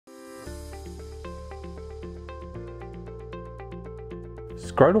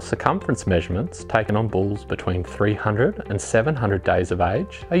Scrotal circumference measurements taken on bulls between 300 and 700 days of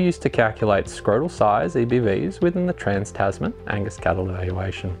age are used to calculate scrotal size EBVs within the TransTasman Angus Cattle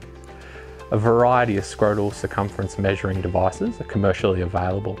Evaluation. A variety of scrotal circumference measuring devices are commercially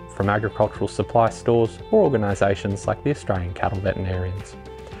available from agricultural supply stores or organisations like the Australian Cattle Veterinarians.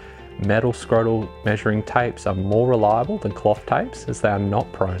 Metal scrotal measuring tapes are more reliable than cloth tapes as they are not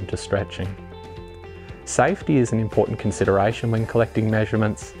prone to stretching. Safety is an important consideration when collecting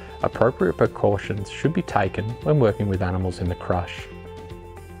measurements. Appropriate precautions should be taken when working with animals in the crush.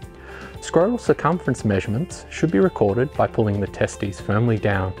 Scrotal circumference measurements should be recorded by pulling the testes firmly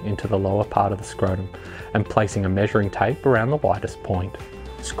down into the lower part of the scrotum and placing a measuring tape around the widest point.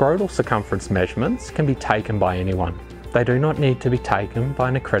 Scrotal circumference measurements can be taken by anyone. They do not need to be taken by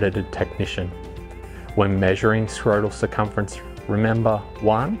an accredited technician. When measuring scrotal circumference, remember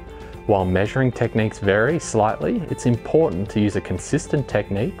 1. While measuring techniques vary slightly, it's important to use a consistent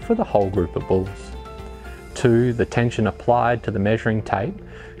technique for the whole group of bulls. 2. The tension applied to the measuring tape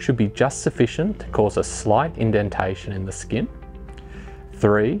should be just sufficient to cause a slight indentation in the skin.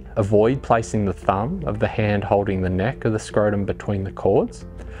 3. Avoid placing the thumb of the hand holding the neck of the scrotum between the cords.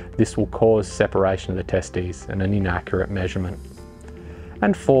 This will cause separation of the testes and an inaccurate measurement.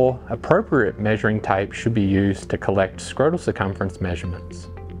 And 4. Appropriate measuring tape should be used to collect scrotal circumference measurements.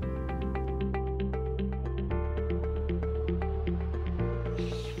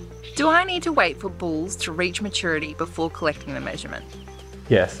 Do I need to wait for bulls to reach maturity before collecting the measurement?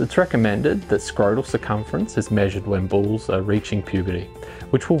 Yes, it's recommended that scrotal circumference is measured when bulls are reaching puberty,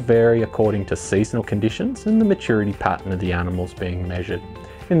 which will vary according to seasonal conditions and the maturity pattern of the animals being measured.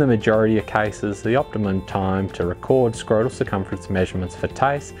 In the majority of cases, the optimum time to record scrotal circumference measurements for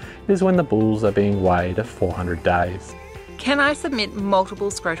TACE is when the bulls are being weighed at 400 days. Can I submit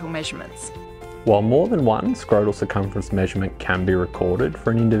multiple scrotal measurements? While more than one scrotal circumference measurement can be recorded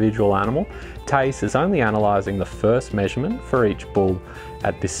for an individual animal, TACE is only analysing the first measurement for each bull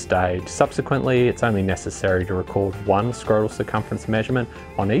at this stage. Subsequently, it's only necessary to record one scrotal circumference measurement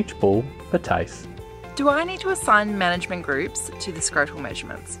on each bull for TACE. Do I need to assign management groups to the scrotal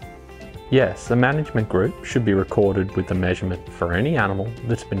measurements? Yes, a management group should be recorded with the measurement for any animal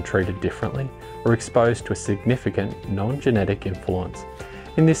that's been treated differently or exposed to a significant non-genetic influence.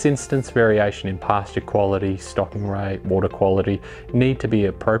 In this instance, variation in pasture quality, stocking rate, water quality need to be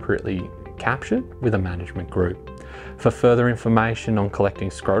appropriately captured with a management group. For further information on collecting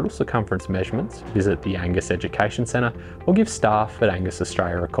scrotal circumference measurements, visit the Angus Education Centre or give staff at Angus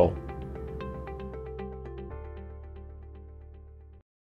Australia a call.